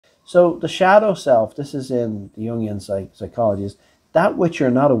So the shadow self, this is in the Jungian psychology, is that which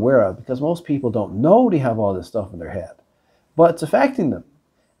you're not aware of, because most people don't know they have all this stuff in their head, but it's affecting them.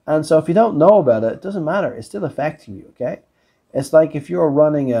 And so if you don't know about it, it doesn't matter. It's still affecting you, okay? It's like if you're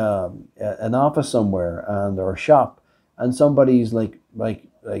running an office somewhere or a shop, and somebody's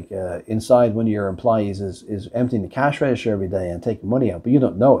inside, one of your employees is emptying the cash register every day and taking money out, but you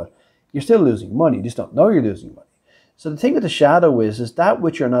don't know it. You're still losing money. You just don't know you're losing money. So the thing with the shadow is that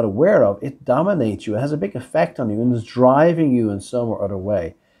which you're not aware of, it dominates you. It has a big effect on you and is driving you in some or other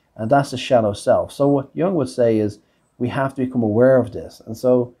way. And that's the shadow self. So what Jung would say is we have to become aware of this. And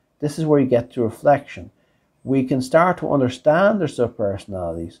so this is where you get to reflection. We can start to understand their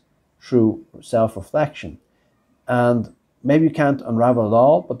subpersonalities through self-reflection. And maybe you can't unravel it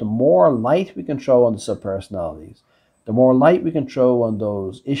all, but the more light we can throw on the subpersonalities, the more light we can throw on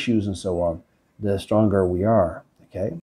those issues and so on, the stronger we are. Okay.